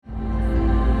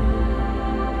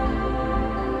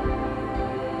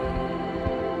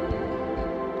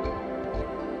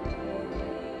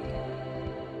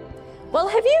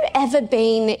have you ever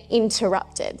been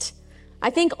interrupted? I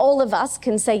think all of us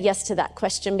can say yes to that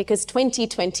question because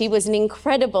 2020 was an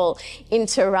incredible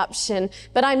interruption.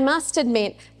 But I must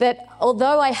admit that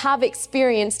although I have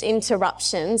experienced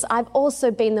interruptions, I've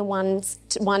also been the one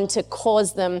to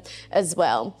cause them as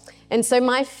well. And so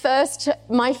my first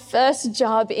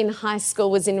job in high school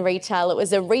was in retail. It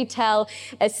was a retail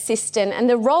assistant, and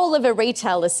the role of a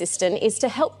retail assistant is to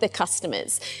help the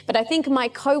customers. But I think my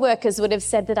co-workers would have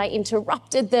said that I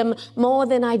interrupted them more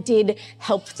than I did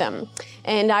help them.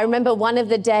 And I remember one of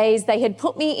the days they had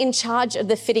put me in charge of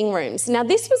the fitting rooms. Now,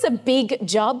 this was a big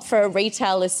job for a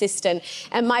retail assistant,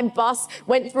 and my boss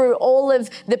went through all of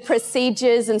the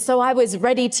procedures, and so I was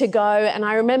ready to go. And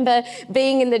I remember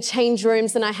being in the change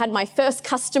rooms, and I had my first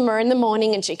customer in the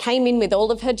morning, and she came in with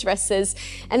all of her dresses,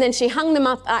 and then she hung them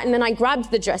up, and then I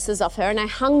grabbed the dresses off her and I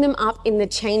hung them up in the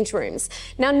change rooms.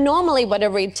 Now, normally what a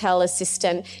retail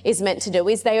assistant is meant to do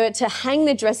is they are to hang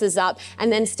the dresses up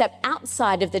and then step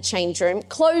outside of the change room,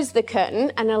 close the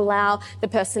curtain and allow the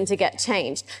person to get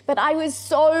changed. But I was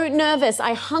so nervous.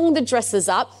 I hung the dresses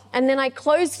up and then I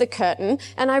closed the curtain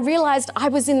and I realized I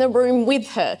was in the room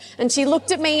with her. And she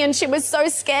looked at me and she was so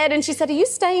scared and she said, "Are you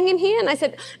staying in here?" And I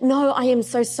said, "No, I am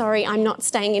so sorry. I'm not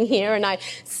staying in here." And I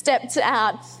stepped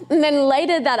out. And then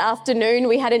later that afternoon,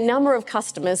 we had a number of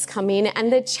customers come in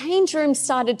and the change room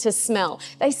started to smell.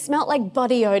 They smelled like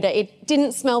body odor. It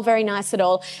didn't smell very nice at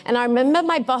all. And I remember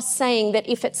my boss saying that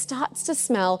if it starts to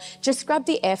smell, just grab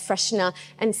the air freshener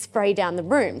and spray down the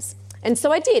rooms. And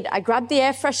so I did. I grabbed the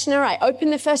air freshener, I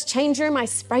opened the first change room, I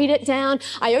sprayed it down.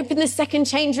 I opened the second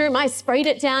change room, I sprayed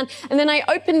it down. And then I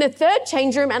opened the third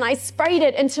change room and I sprayed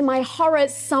it. And to my horror,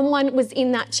 someone was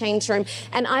in that change room.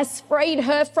 And I sprayed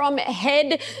her from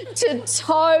head to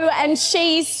toe and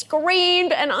she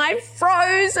screamed and I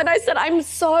froze and I said, "I'm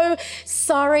so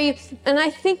sorry." And I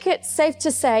think it's safe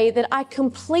to say that I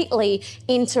completely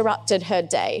interrupted her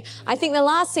day. I think the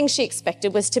last thing she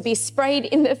expected was to be sprayed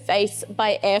in the face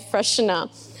by air freshener.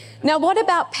 Now, what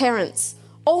about parents?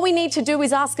 All we need to do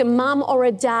is ask a mum or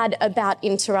a dad about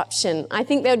interruption. I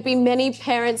think there would be many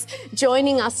parents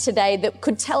joining us today that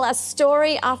could tell us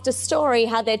story after story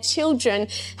how their children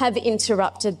have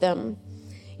interrupted them.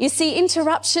 You see,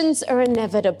 interruptions are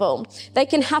inevitable. They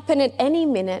can happen at any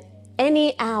minute,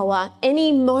 any hour,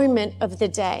 any moment of the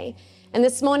day. And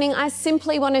this morning, I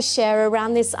simply want to share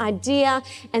around this idea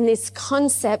and this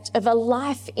concept of a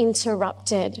life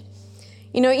interrupted.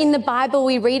 You know, in the Bible,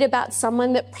 we read about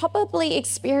someone that probably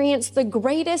experienced the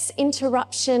greatest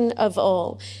interruption of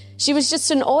all. She was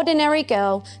just an ordinary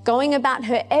girl going about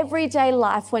her everyday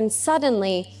life when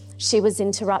suddenly she was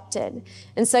interrupted.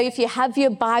 And so if you have your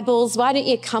Bibles, why don't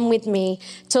you come with me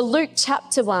to Luke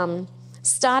chapter 1,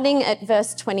 starting at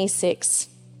verse 26.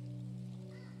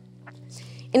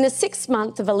 In the 6th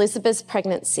month of Elizabeth's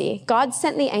pregnancy, God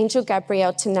sent the angel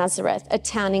Gabriel to Nazareth, a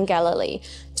town in Galilee,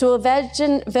 to a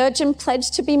virgin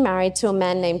pledged to be married to a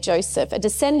man named Joseph, a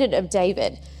descendant of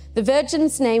David. The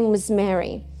virgin's name was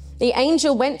Mary. The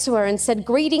angel went to her and said,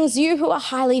 "Greetings, you who are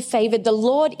highly favored, the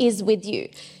Lord is with you."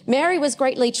 Mary was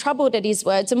greatly troubled at his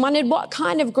words and wondered what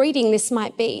kind of greeting this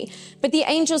might be. But the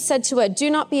angel said to her, "Do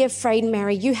not be afraid,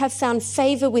 Mary. You have found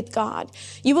favor with God.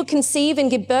 You will conceive and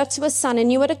give birth to a son,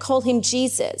 and you are to call him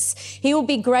Jesus. He will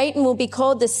be great and will be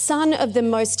called the Son of the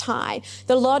Most High.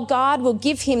 The Lord God will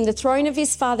give him the throne of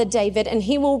his father David, and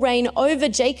he will reign over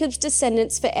Jacob's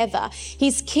descendants forever.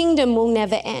 His kingdom will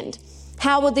never end."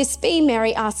 "How will this be?"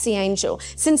 Mary asked the angel,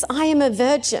 "since I am a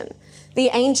virgin?" The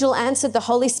angel answered, "The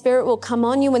Holy Spirit will come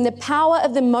on you and the power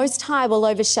of the Most High will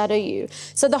overshadow you.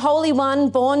 So the Holy One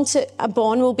born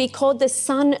will be called the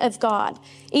Son of God.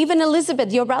 Even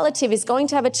Elizabeth, your relative, is going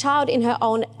to have a child in her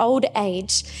own old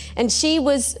age. And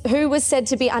who was said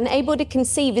to be unable to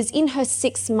conceive is in her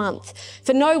 6th month.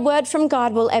 For no word from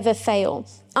God will ever fail.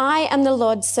 I am the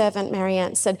Lord's servant," Mary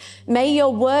answered. "May your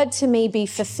word to me be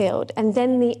fulfilled." And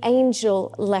then the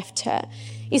angel left her.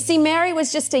 You see, Mary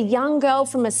was just a young girl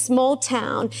from a small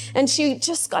town and she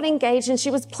just got engaged and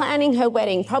she was planning her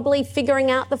wedding, probably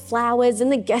figuring out the flowers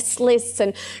and the guest lists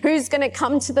and who's going to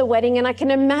come to the wedding. And I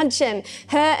can imagine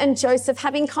her and Joseph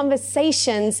having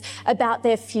conversations about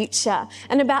their future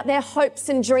and about their hopes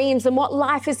and dreams and what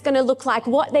life is going to look like,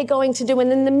 what they're going to do.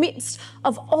 And in the midst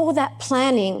of all that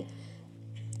planning,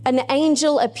 an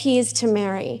angel appears to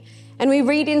Mary. And we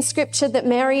read in scripture that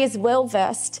Mary is well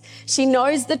versed. She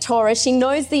knows the Torah, she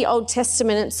knows the Old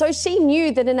Testament. And so she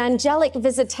knew that an angelic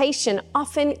visitation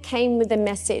often came with a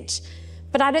message.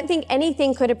 But I don't think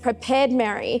anything could have prepared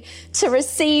Mary to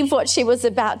receive what she was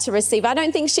about to receive. I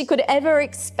don't think she could ever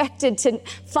expected to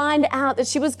find out that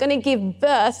she was going to give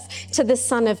birth to the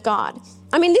Son of God.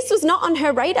 I mean, this was not on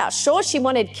her radar. Sure, she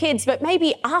wanted kids, but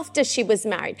maybe after she was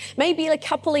married, maybe a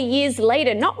couple of years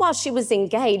later, not while she was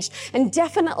engaged, and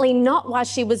definitely not while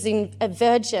she was a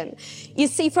virgin. You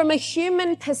see, from a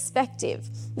human perspective,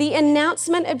 the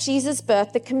announcement of Jesus'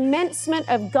 birth, the commencement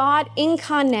of God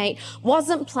incarnate,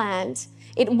 wasn't planned.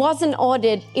 It wasn't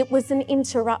ordered. It was an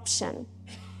interruption.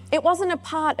 It wasn't a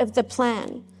part of the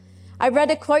plan. I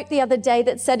read a quote the other day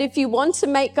that said, if you want to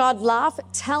make God laugh,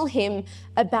 tell him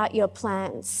about your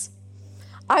plans.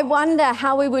 I wonder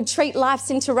how we would treat life's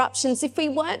interruptions if we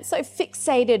weren't so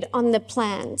fixated on the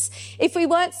plans, if we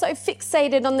weren't so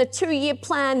fixated on the 2-year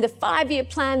plan, the 5-year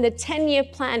plan, the 10-year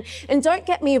plan. And don't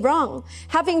get me wrong,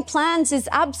 having plans is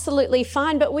absolutely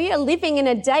fine, but we are living in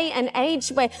a day and age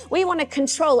where we want to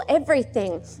control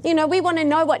everything. You know, we want to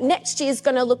know what next year is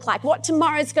going to look like, what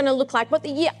tomorrow is going to look like, what the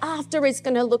year after is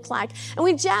going to look like. And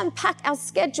we jam-pack our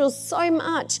schedules so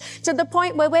much to the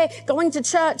point where we're going to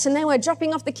church and then we're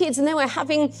dropping off the kids and then we're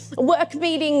having work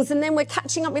meetings and then we're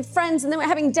catching up with friends and then we're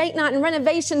having date night and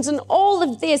renovations and all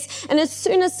of this. And as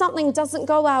soon as something doesn't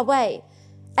go our way,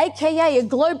 aka a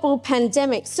global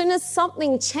pandemic, as soon as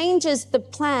something changes the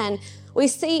plan, we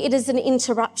see it as an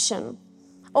interruption.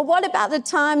 Or what about the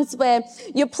times where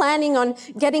you're planning on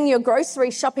getting your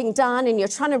grocery shopping done and you're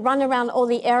trying to run around all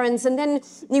the errands and then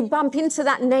you bump into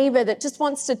that neighbor that just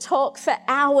wants to talk for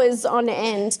hours on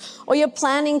end? Or you're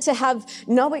planning to have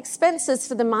no expenses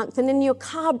for the month and then your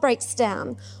car breaks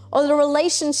down? Or the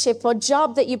relationship or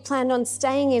job that you planned on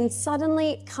staying in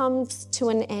suddenly comes to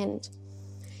an end.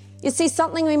 You see,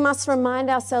 something we must remind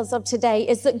ourselves of today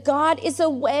is that God is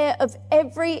aware of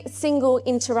every single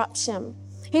interruption.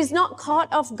 He's not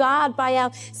caught off guard by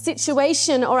our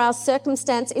situation or our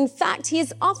circumstance. In fact, he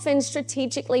is often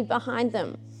strategically behind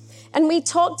them. And we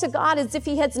talk to God as if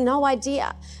he has no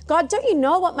idea. God, don't you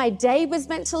know what my day was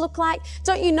meant to look like?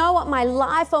 Don't you know what my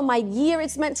life or my year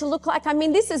is meant to look like? I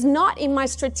mean, this is not in my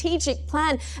strategic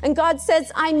plan. And God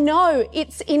says, I know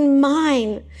it's in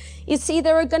mine. You see,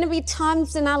 there are going to be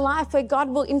times in our life where God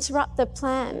will interrupt the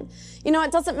plan. You know,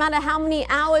 it doesn't matter how many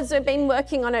hours we've been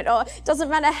working on it, or it doesn't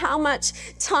matter how much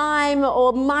time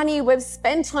or money we've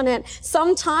spent on it.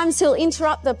 Sometimes he'll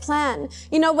interrupt the plan.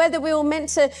 You know, whether we were meant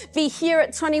to be here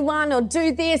at 21 or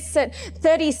do this at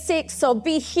 36 or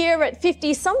be here at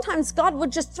 50, sometimes God will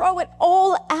just throw it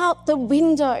all out the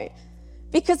window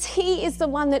because he is the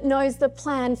one that knows the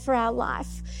plan for our life.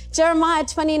 Jeremiah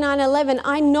 29:11,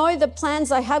 I know the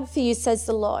plans I have for you, says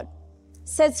the Lord.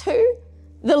 Says who?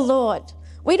 The Lord.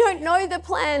 We don't know the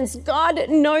plans. God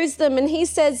knows them. And he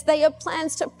says they are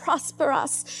plans to prosper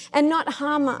us and not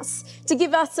harm us, to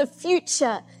give us a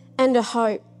future and a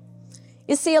hope.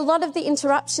 You see, a lot of the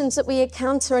interruptions that we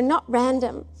encounter are not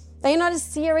random. They are not a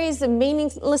series of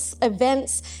meaningless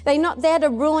events. They're not there to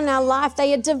ruin our life.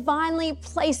 They are divinely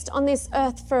placed on this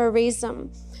earth for a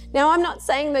reason. Now, I'm not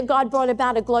saying that God brought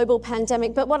about a global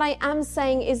pandemic, but what I am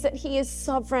saying is that he is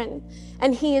sovereign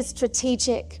and he is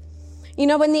strategic. You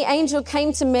know, when the angel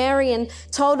came to Mary and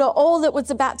told her all that was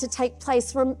about to take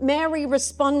place, Mary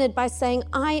responded by saying,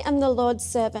 I am the Lord's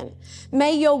servant.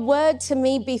 May your word to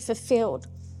me be fulfilled.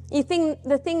 You think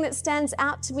the thing that stands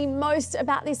out to me most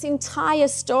about this entire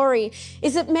story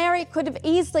is that Mary could have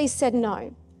easily said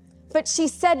no, but she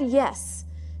said yes.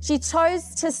 She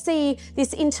chose to see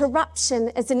this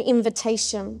interruption as an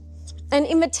invitation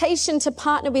to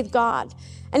partner with God,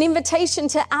 an invitation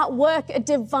to outwork a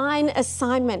divine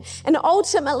assignment, and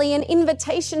ultimately an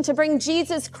invitation to bring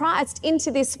Jesus Christ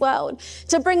into this world,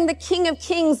 to bring the King of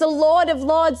Kings, the Lord of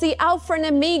Lords, the Alpha and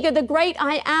Omega, the great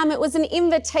I am. It was an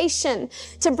invitation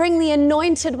to bring the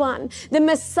Anointed One, the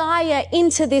Messiah,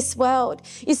 into this world.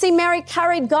 You see, Mary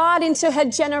carried God into her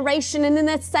generation, and in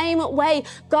the same way,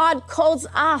 God calls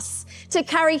us to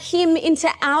carry him into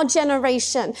our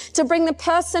generation, to bring the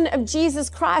person of Jesus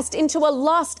Christ into a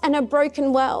lost and a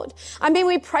broken world. I mean,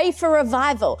 we pray for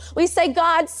revival. We say,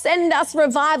 God, send us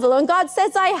revival. And God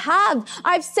says, I have.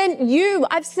 I've sent you.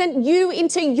 I've sent you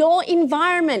into your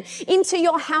environment, into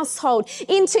your household,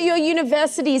 into your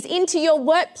universities, into your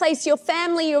workplace, your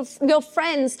family, your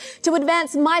friends, to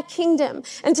advance my kingdom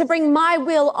and to bring my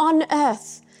will on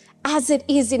earth as it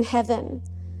is in heaven.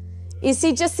 You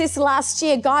see, just this last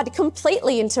year, God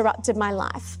completely interrupted my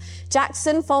life.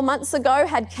 Jackson, 4 months ago,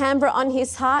 had Canberra on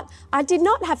his heart. I did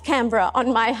not have Canberra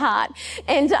on my heart.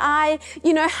 And I,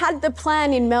 had the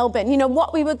plan in Melbourne,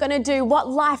 what we were going to do, what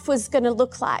life was going to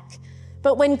look like.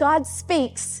 But when God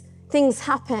speaks, things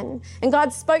happen. And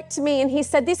God spoke to me and he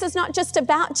said, this is not just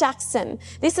about Jackson.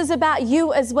 This is about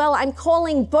you as well. I'm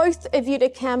calling both of you to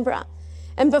Canberra.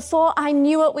 And before I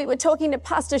knew it, we were talking to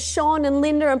Pastor Sean and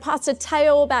Linda and Pastor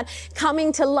Teo about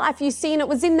coming to Life You See. And it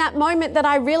was in that moment that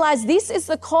I realized this is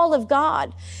the call of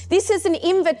God. This is an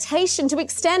invitation to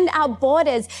extend our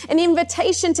borders, an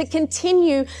invitation to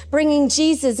continue bringing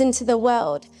Jesus into the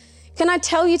world. Can I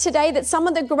tell you today that some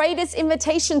of the greatest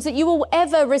invitations that you will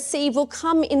ever receive will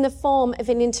come in the form of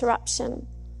an interruption?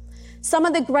 Some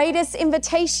of the greatest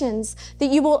invitations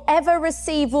that you will ever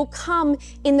receive will come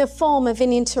in the form of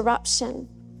an interruption.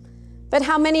 But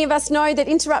how many of us know that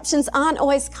interruptions aren't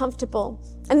always comfortable,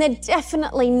 and they're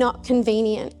definitely not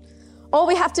convenient? All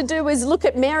we have to do is look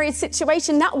at Mary's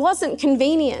situation. That wasn't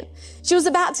convenient. She was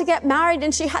about to get married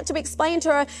and she had to explain to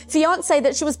her fiance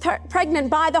that she was pregnant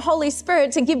by the Holy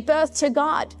Spirit to give birth to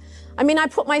God. I mean, I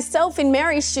put myself in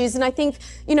Mary's shoes and I think,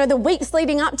 the weeks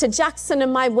leading up to Jackson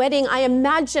and my wedding, I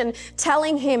imagine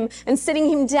telling him and sitting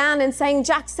him down and saying,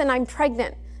 Jackson, I'm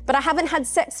pregnant, but I haven't had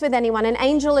sex with anyone. An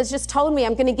angel has just told me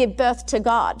I'm going to give birth to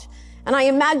God. And I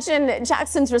imagine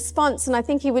Jackson's response, and I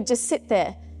think he would just sit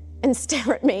there and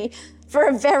stare at me for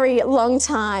a very long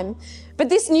time. But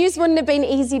this news wouldn't have been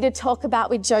easy to talk about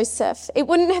with Joseph. It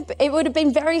would have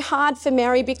been very hard for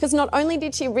Mary, because not only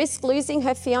did she risk losing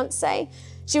her fiance,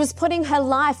 she was putting her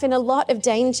life in a lot of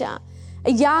danger.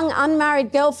 A young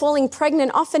unmarried girl falling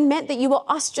pregnant often meant that you were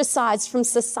ostracized from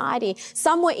society.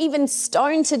 Some were even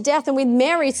stoned to death. And with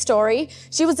Mary's story,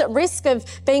 she was at risk of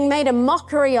being made a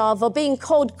mockery of or being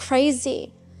called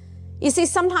crazy. You see,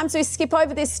 sometimes we skip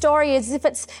over this story as if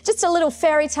it's just a little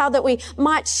fairy tale that we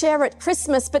might share at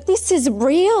Christmas, but this is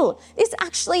real. This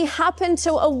actually happened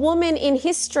to a woman in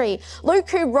history.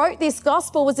 Luke, who wrote this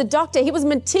gospel, was a doctor. He was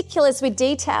meticulous with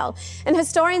detail. And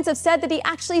historians have said that he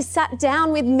actually sat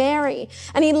down with Mary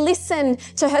and he listened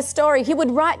to her story. He would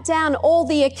write down all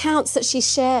the accounts that she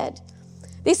shared.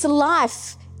 This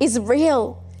life is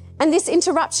real. And this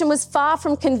interruption was far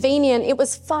from convenient. It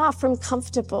was far from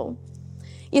comfortable.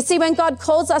 You see, when God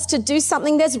calls us to do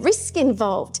something, there's risk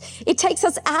involved. It takes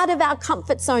us out of our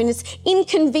comfort zone. It's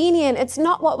inconvenient. It's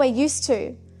not what we're used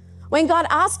to. When God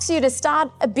asks you to start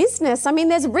a business,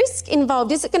 there's risk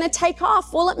involved. Is it going to take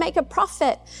off? Will it make a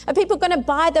profit? Are people going to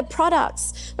buy the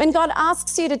products? When God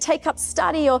asks you to take up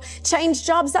study or change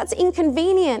jobs, that's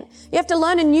inconvenient. You have to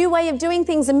learn a new way of doing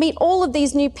things and meet all of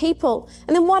these new people.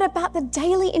 And then what about the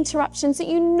daily interruptions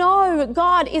that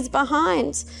God is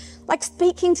behind? Like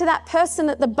speaking to that person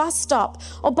at the bus stop,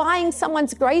 or buying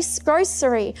someone's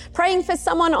grocery, praying for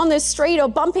someone on the street, or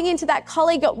bumping into that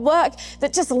colleague at work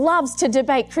that just loves to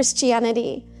debate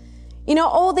Christianity.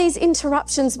 All these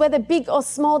interruptions, whether big or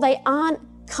small, they aren't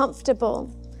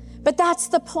comfortable. But that's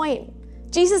the point.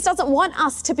 Jesus doesn't want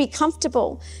us to be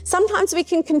comfortable. Sometimes we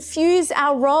can confuse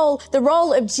the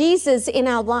role of Jesus in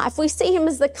our life. We see him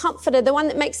as the comforter, the one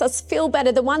that makes us feel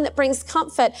better, the one that brings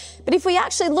comfort. But if we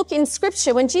actually look in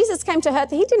Scripture, when Jesus came to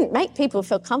earth, he didn't make people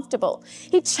feel comfortable.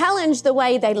 He challenged the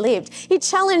way they lived. He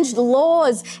challenged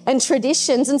laws and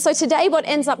traditions. And so today what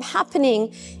ends up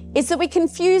happening is that we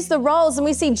confuse the roles and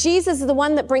we see Jesus as the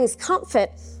one that brings comfort,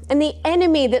 and the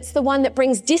enemy that's the one that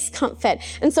brings discomfort.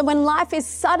 And so when life is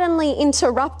suddenly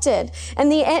interrupted and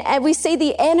we see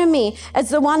the enemy as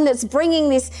the one that's bringing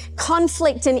this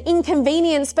conflict and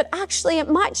inconvenience, but actually it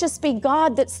might just be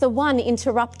God that's the one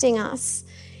interrupting us.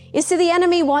 You see, the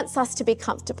enemy wants us to be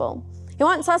comfortable. He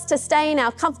wants us to stay in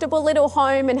our comfortable little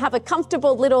home and have a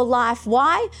comfortable little life.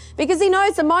 Why? Because he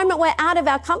knows the moment we're out of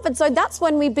our comfort zone, that's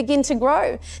when we begin to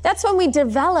grow. That's when we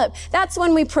develop. That's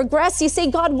when we progress. You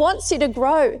see, God wants you to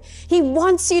grow. He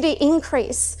wants you to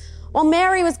increase. While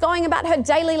Mary was going about her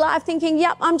daily life thinking,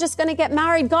 yep, I'm just going to get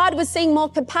married, God was seeing more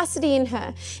capacity in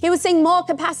her. He was seeing more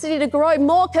capacity to grow,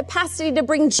 more capacity to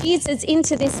bring Jesus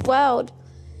into this world.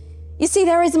 You see,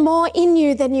 there is more in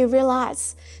you than you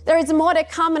realize. There is more to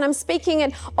come, and I'm speaking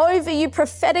it over you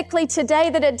prophetically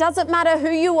today, that it doesn't matter who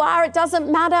you are. It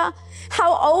doesn't matter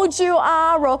how old you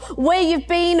are or where you've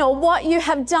been or what you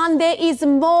have done. There is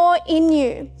more in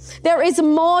you. There is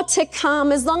more to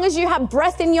come. As long as you have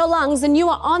breath in your lungs and you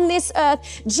are on this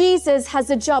earth, Jesus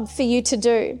has a job for you to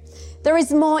do. There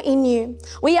is more in you.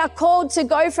 We are called to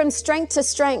go from strength to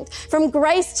strength, from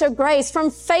grace to grace, from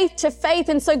faith to faith.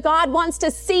 And so God wants to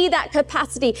see that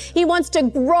capacity. He wants to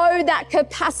grow that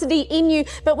capacity in you,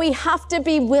 but we have to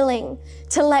be willing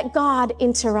to let God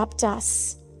interrupt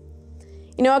us.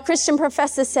 A Christian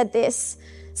professor said this: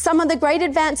 some of the great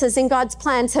advances in God's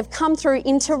plans have come through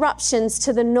interruptions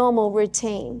to the normal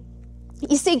routine.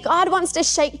 You see, God wants to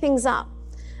shake things up.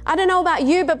 I don't know about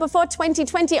you, but before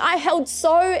 2020, I held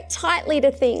so tightly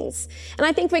to things. And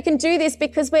I think we can do this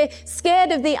because we're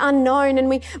scared of the unknown and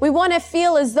we want to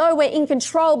feel as though we're in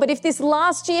control. But if this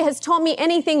last year has taught me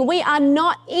anything, we are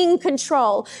not in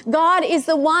control. God is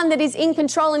the one that is in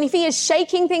control. And if he is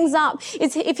shaking things up,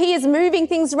 if he is moving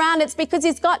things around, it's because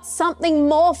he's got something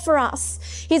more for us.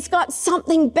 He's got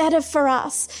something better for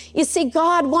us. You see,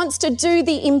 God wants to do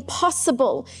the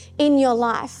impossible in your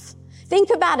life. Think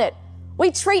about it. We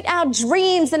treat our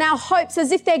dreams and our hopes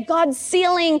as if they're God's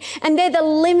ceiling and they're the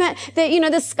limit,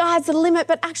 the sky's the limit.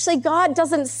 But actually, God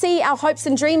doesn't see our hopes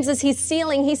and dreams as his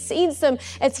ceiling. He sees them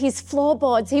as his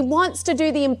floorboards. He wants to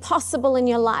do the impossible in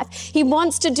your life. He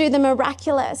wants to do the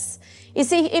miraculous. You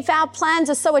see, if our plans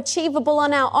are so achievable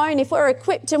on our own, if we're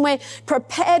equipped and we're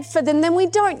prepared for them, then we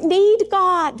don't need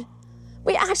God.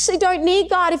 We actually don't need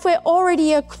God if we're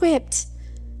already equipped.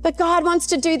 But God wants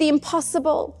to do the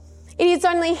impossible. It is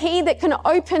only he that can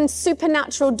open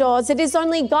supernatural doors. It is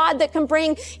only God that can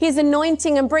bring his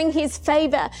anointing and bring his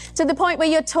favor to the point where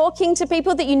you're talking to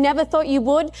people that you never thought you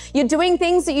would. You're doing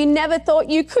things that you never thought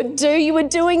you could do. You were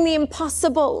doing the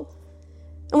impossible.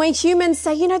 And when humans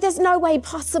say, there's no way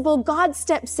possible, God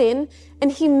steps in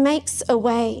and he makes a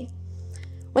way.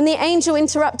 When the angel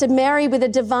interrupted Mary with a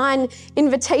divine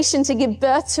invitation to give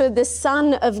birth to the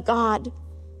Son of God,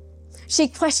 she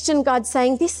questioned God,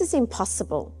 saying, this is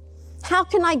impossible. How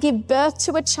can I give birth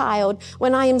to a child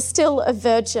when I am still a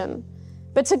virgin?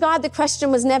 But to God, the question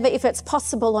was never if it's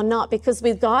possible or not, because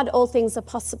with God, all things are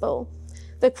possible.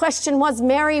 The question was,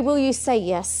 Mary, will you say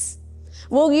yes?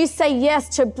 Will you say yes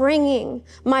to bringing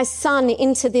my son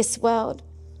into this world?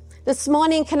 This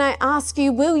morning, can I ask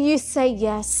you, will you say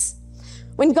yes?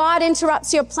 When God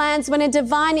interrupts your plans, when a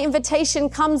divine invitation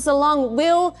comes along,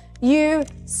 will you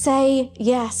say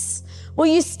yes? Will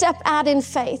you step out in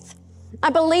faith? I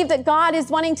believe that God is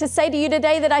wanting to say to you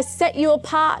today that I set you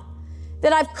apart,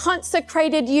 that I've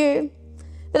consecrated you,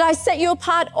 that I set you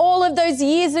apart all of those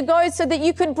years ago so that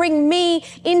you could bring me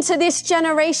into this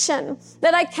generation,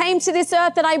 that I came to this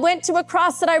earth, that I went to a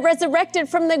cross, that I resurrected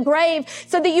from the grave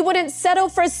so that you wouldn't settle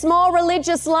for a small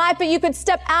religious life, but you could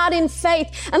step out in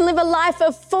faith and live a life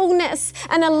of fullness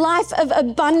and a life of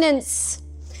abundance.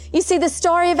 You see, the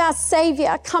story of our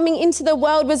Savior coming into the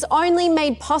world was only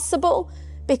made possible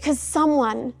because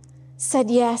someone said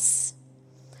yes.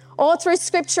 All through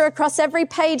scripture, across every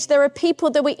page, there are people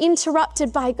that were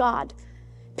interrupted by God,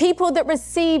 people that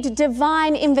received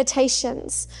divine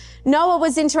invitations. Noah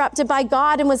was interrupted by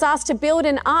God and was asked to build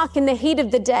an ark in the heat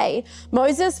of the day.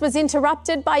 Moses was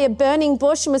interrupted by a burning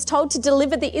bush and was told to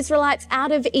deliver the Israelites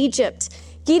out of Egypt.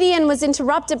 Gideon was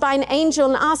interrupted by an angel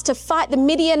and asked to fight the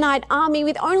Midianite army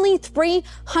with only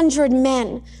 300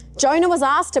 men. Jonah was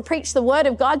asked to preach the word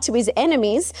of God to his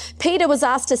enemies. Peter was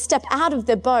asked to step out of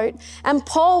the boat. And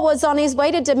Paul was on his way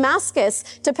to Damascus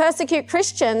to persecute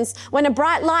Christians when a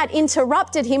bright light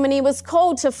interrupted him and he was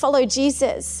called to follow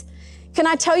Jesus. Can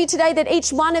I tell you today that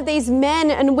each one of these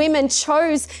men and women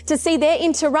chose to see their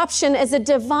interruption as a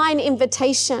divine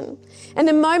invitation. And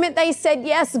the moment they said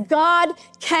yes, God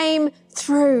came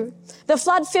through. The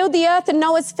flood filled the earth and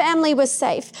Noah's family was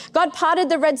safe. God parted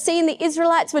the Red Sea and the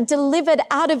Israelites were delivered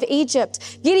out of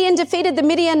Egypt. Gideon defeated the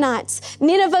Midianites.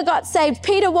 Nineveh got saved.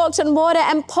 Peter walked on water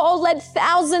and Paul led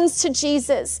thousands to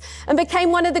Jesus and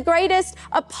became one of the greatest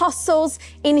apostles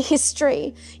in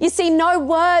history. You see, no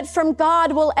word from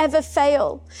God will ever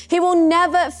fail. He will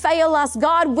never fail us.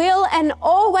 God will and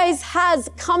always has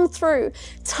come through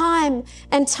time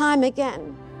and time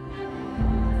again.